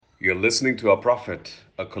You're listening to Our Prophet,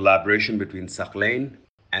 a collaboration between Sakhlain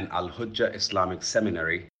and Al-Hujjah Islamic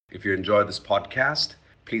Seminary. If you enjoy this podcast,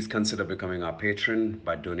 please consider becoming our patron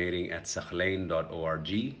by donating at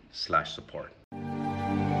sakhlain.org/support.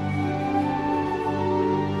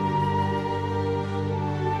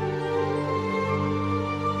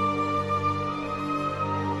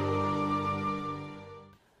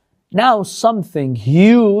 Now something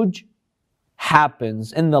huge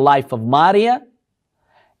happens in the life of Maria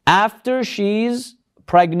after she's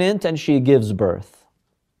pregnant and she gives birth.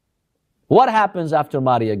 What happens after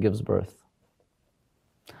Maria gives birth?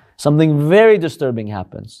 Something very disturbing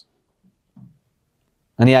happens.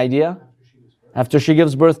 Any idea? After she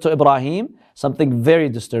gives birth to Ibrahim, something very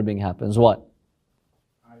disturbing happens. What?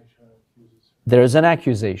 There is an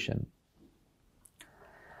accusation.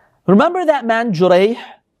 Remember that man Jurayh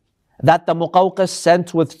that the Muqawqis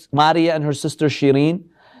sent with Maria and her sister Shireen?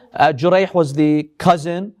 Jurayh was the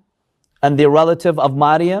cousin and the relative of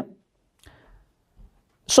Maria.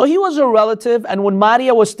 So he was a relative, and when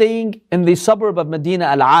Maria was staying in the suburb of Medina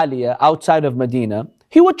al-Aliya, outside of Medina,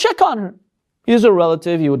 he would check on her. He's a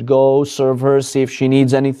relative, he would go serve her, see if she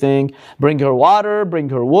needs anything, bring her water, bring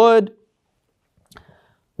her wood.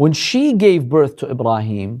 When she gave birth to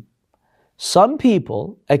Ibrahim, some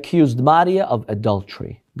people accused Maria of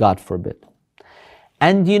adultery, God forbid.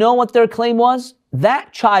 And you know what their claim was?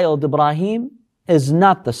 That child, Ibrahim, is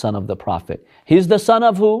not the son of the Prophet. He's the son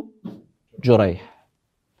of who? Jurayh.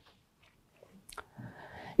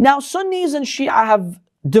 Now, Sunnis and Shia have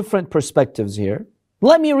different perspectives here.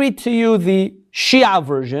 Let me read to you the Shia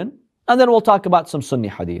version, and then we'll talk about some Sunni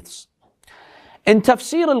hadiths. In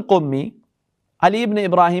Tafsir al-Qummi, Ali ibn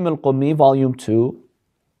Ibrahim al-Qummi, volume 2,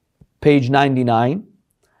 page 99,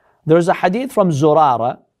 there's a hadith from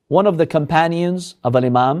Zurara, one of the companions of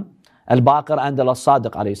Al-Imam al-Baqir and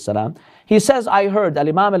al-Sadiq alayhi salam. He says, I heard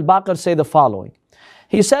Al-Imam al-Baqir say the following.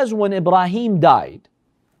 He says, when Ibrahim died,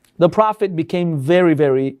 the Prophet became very,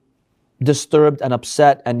 very disturbed and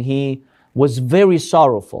upset, and he was very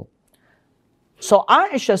sorrowful. So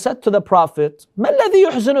Ayesha said to the Prophet, مَا الَّذِي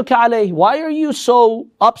يُحْزِنُكَ عَلَيْهِ? Why are you so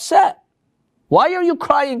upset? Why are you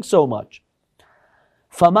crying so much?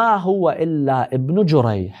 فَمَا هُوَ إِلَّا إِبْنُ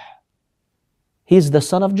جُرَيْحٍ. He's the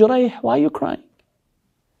son of Jurayh. Why are you crying?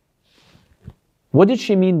 What did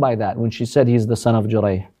she mean by that when she said he's the son of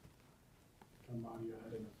Jurayh?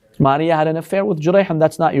 Maria had an affair with Jurayh, and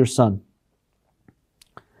that's not your son.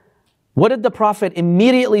 What did the Prophet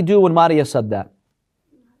immediately do when Maria said that?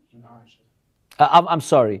 I'm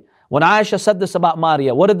sorry. When Ayesha said this about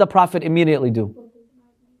Maria, what did the Prophet immediately do?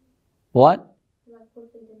 What?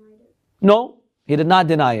 No, he did not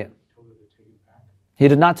deny it. He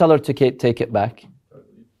did not tell her to take it back.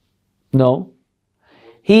 No.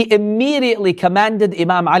 He immediately commanded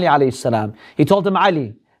Imam Ali alayhi salam. He told him,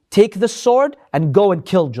 Ali, take the sword and go and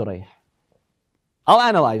kill Jurayh. I'll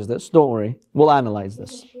analyze this, don't worry. We'll analyze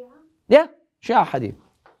this. Yeah, Shia hadith.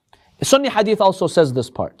 Sunni hadith also says this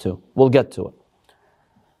part too. We'll get to it.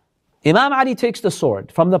 Imam Ali takes the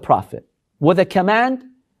sword from the Prophet with a command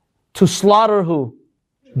to slaughter who?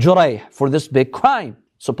 Jurayh, for this big crime,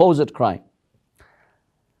 supposed crime.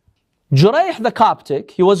 Jurayh the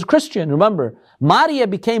Coptic, he was a Christian, remember. Maria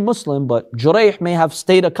became Muslim, but Jurayh may have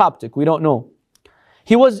stayed a Coptic, we don't know.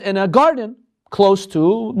 He was in a garden close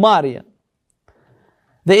to Maria.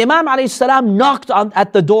 The Imam alayhi salam knocked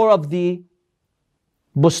at the door of the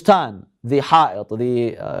bustan, the ha'it,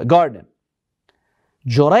 the garden.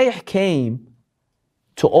 Jurayh came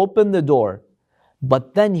to open the door,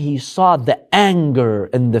 but then he saw the anger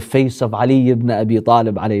in the face of Ali ibn Abi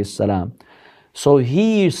Talib alayhi salam. So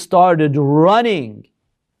he started running,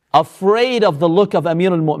 afraid of the look of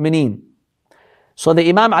Amir al-Mu'mineen. So the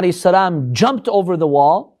Imam alayhi salam jumped over the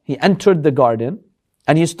wall, he entered the garden,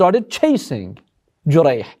 and he started chasing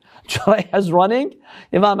Jurayh. Jurayh is running,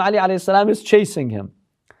 Imam Ali alayhi salam is chasing him.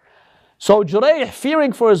 So Jurayh,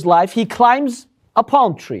 fearing for his life, he climbs a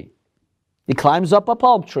palm tree. He climbs up a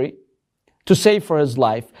palm tree to save for his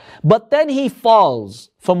life. But then he falls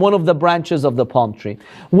from one of the branches of the palm tree.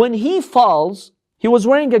 When he falls, he was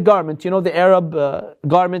wearing a garment, you know, the Arab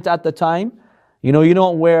garment at the time. You know, you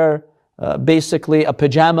don't wear basically a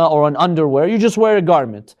pajama or an underwear, you just wear a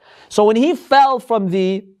garment. So when he fell from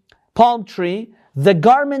the palm tree, the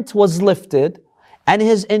garment was lifted and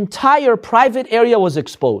his entire private area was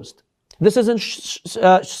exposed. This is in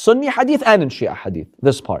Sunni hadith and in Shia hadith,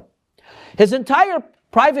 this part. His entire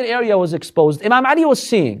private area was exposed. Imam Ali was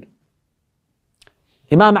seeing.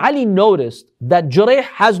 Imam Ali noticed that Jurayh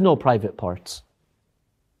has no private parts.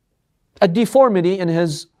 A deformity in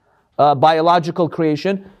his biological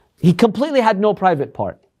creation. He completely had no private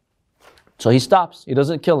part. So he stops. He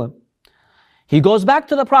doesn't kill him. He goes back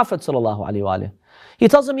to the Prophet ﷺ. He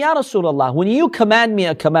tells him, Ya Rasulullah, when you command me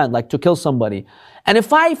a command, like to kill somebody, and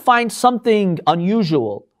if I find something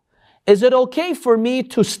unusual, is it okay for me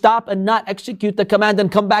to stop and not execute the command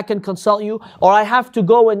and come back and consult you? Or I have to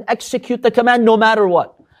go and execute the command no matter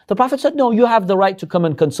what? The Prophet said, no, you have the right to come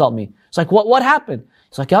and consult me. It's like, what happened?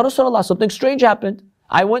 It's like, Ya Rasulullah, something strange happened.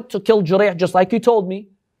 I went to kill Jurayh just like you told me.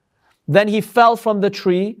 Then he fell from the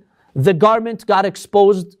tree. The garment got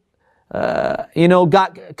exposed, got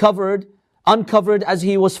uncovered as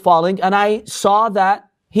he was falling. And I saw that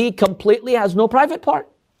he completely has no private part.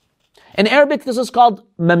 In Arabic, this is called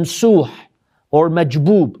mamsuh or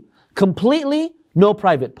majboob. Completely no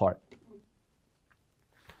private part.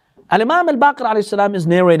 Al-Imam al-Baqir alayhi salam is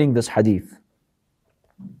narrating this hadith.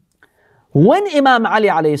 When Imam Ali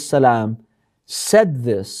alayhi salam said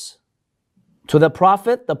this to the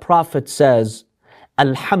Prophet says,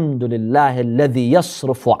 Alhamdulillah alladhi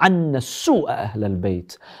yasrufu anna su'a ahl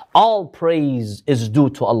al-bayt. All praise is due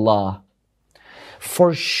to Allah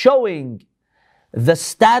for showing the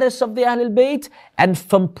status of the Ahl al-Bayt and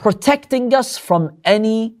from protecting us from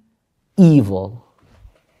any evil.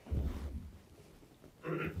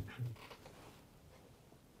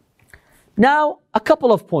 Now, a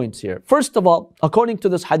couple of points here. First of all, according to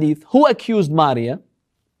this hadith, who accused Maria?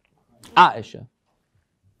 Ayesha.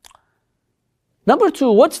 Number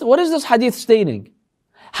two, what is this hadith stating?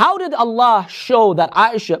 How did Allah show that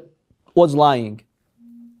Ayesha was lying?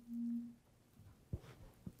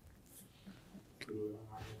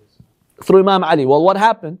 Through Imam Ali. Well, what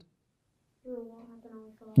happened?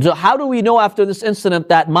 So how do we know after this incident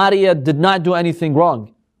that Maria did not do anything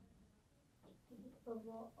wrong?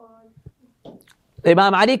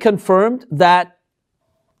 Imam Ali confirmed that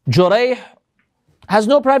Jurayh has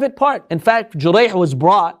no private part. In fact, Jurayh was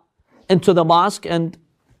brought into the mosque, and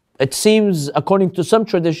it seems, according to some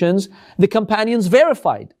traditions, the companions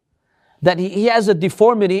verified that he has a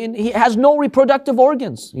deformity and he has no reproductive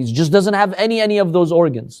organs. He just doesn't have any of those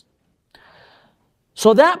organs.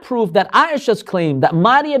 So that proved that Ayesha's claim that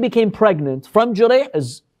Maria became pregnant from Jurayh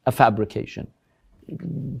is a fabrication.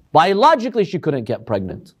 Biologically, she couldn't get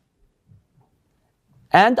pregnant.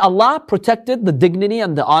 And Allah protected the dignity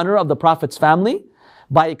and the honor of the Prophet's family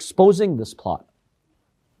by exposing this plot.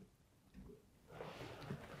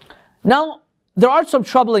 Now, there are some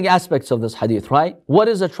troubling aspects of this hadith, right? What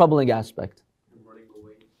is a troubling aspect? Running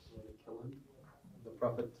away, to kill him. The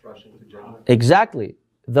Prophet rushing to Jannah. Exactly.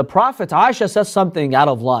 The Prophet, Aisha says something out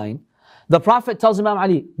of line. The Prophet tells Imam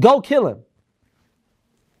Ali, go kill him.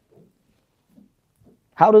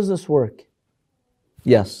 How does this work?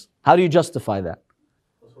 Yes. How do you justify that?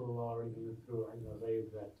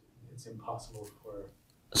 It's impossible for...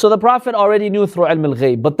 So the Prophet already knew through ilm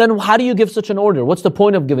al-ghayb. But then how do you give such an order? What's the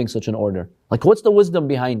point of giving such an order? Like, what's the wisdom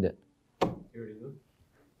behind it? He already knew.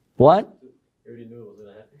 What? He already knew it was going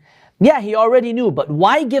to happen. Yeah, he already knew. But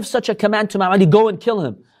why give such a command to Imam Ali, go and kill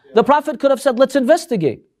him? Yeah. The Prophet could have said, let's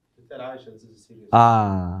investigate.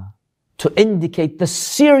 To indicate the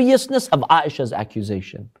seriousness of Aisha's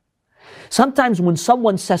accusation. Sometimes when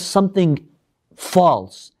someone says something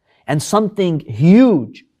false and something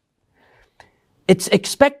huge, it's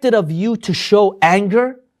expected of you to show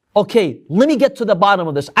anger. Okay, let me get to the bottom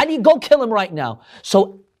of this. Ali, go kill him right now.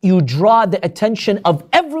 So you draw the attention of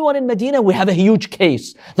everyone in Medina. We have a huge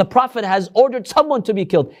case. The Prophet has ordered someone to be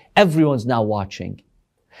killed. Everyone's now watching.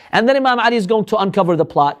 And then Imam Ali is going to uncover the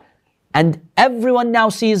plot. And everyone now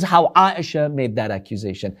sees how Aisha made that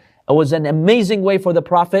accusation. It was an amazing way for the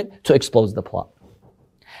Prophet to expose the plot.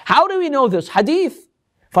 How do we know this? Hadith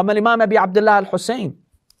from Imam Abi Abdullah al-Hussein.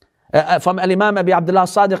 From Imam Abi Abdullah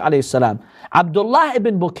Sadiq alayhi salam. Abdullah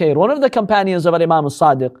ibn Bukair, one of the companions of Imam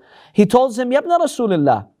al-Sadiq, he told him, Yabna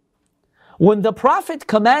Rasulullah, when the Prophet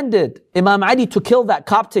commanded Imam Ali to kill that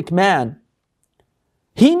Coptic man,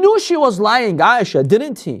 he knew she was lying, Aisha,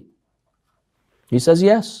 didn't he? He says,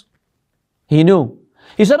 yes. He knew.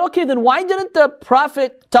 He said, okay, then why didn't the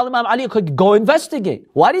Prophet tell Imam Ali, go investigate?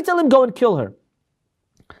 Why did he tell him go and kill her?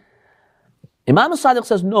 Imam al-Sadiq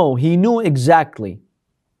says, no, he knew exactly.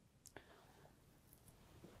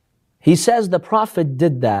 He says the Prophet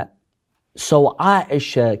did that so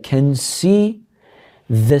Aisha can see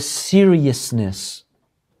the seriousness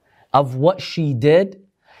of what she did,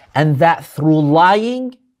 and that through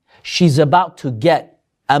lying, she's about to get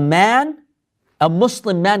a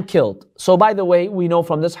Muslim man killed. So by the way, we know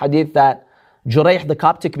from this hadith that Jurayh the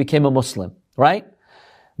Coptic became a Muslim, right?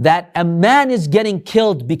 That a man is getting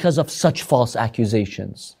killed because of such false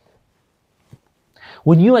accusations.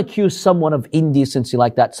 When you accuse someone of indecency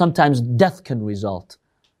like that, sometimes death can result.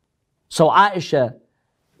 So Aisha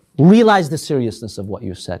realize the seriousness of what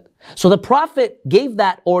you said. So the Prophet gave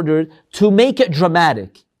that order to make it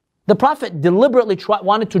dramatic. The Prophet deliberately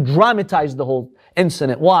wanted to dramatize the whole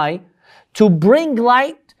incident. Why? To bring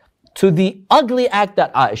light to the ugly act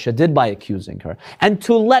that Ayesha did by accusing her, and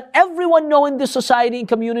to let everyone know in this society and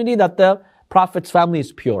community that the Prophet's family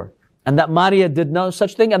is pure, and that Maria did no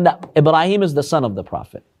such thing, and that Ibrahim is the son of the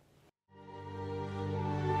Prophet.